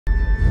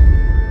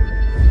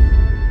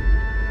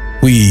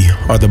We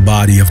are the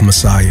body of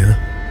Messiah.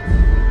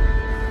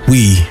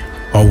 We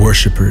are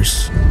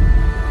worshipers.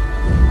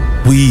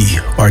 We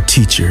are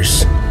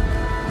teachers.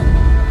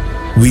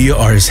 We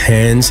are his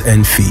hands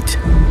and feet.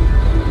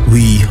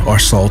 We are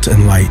salt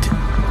and light.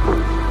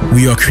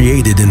 We are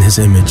created in his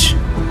image.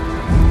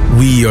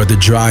 We are the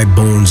dry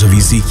bones of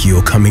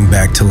Ezekiel coming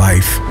back to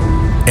life.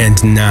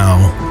 And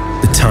now,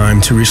 the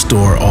time to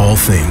restore all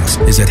things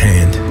is at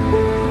hand.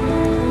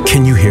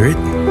 Can you hear it?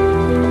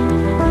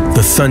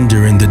 The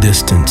thunder in the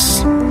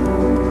distance.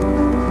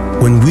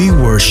 When we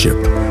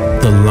worship,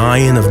 the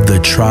Lion of the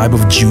tribe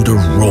of Judah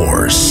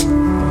roars.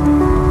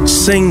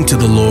 Sing to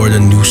the Lord a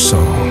new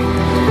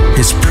song,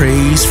 his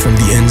praise from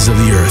the ends of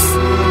the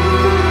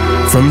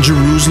earth. From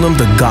Jerusalem,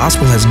 the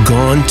gospel has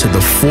gone to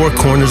the four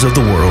corners of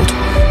the world,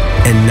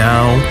 and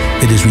now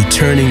it is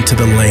returning to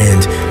the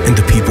land and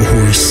the people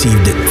who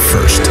received it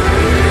first.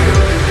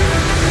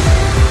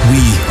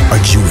 We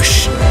are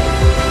Jewish.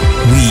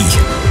 We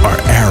are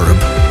Arab.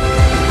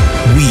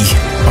 We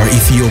are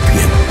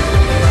Ethiopian.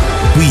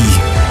 We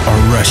are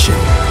Russian.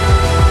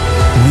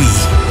 We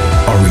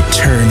are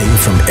returning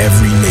from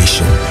every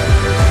nation.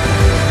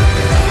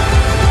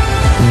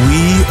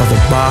 We are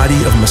the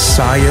body of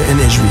Messiah in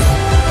Israel.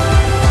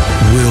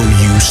 Will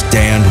you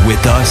stand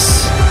with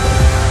us?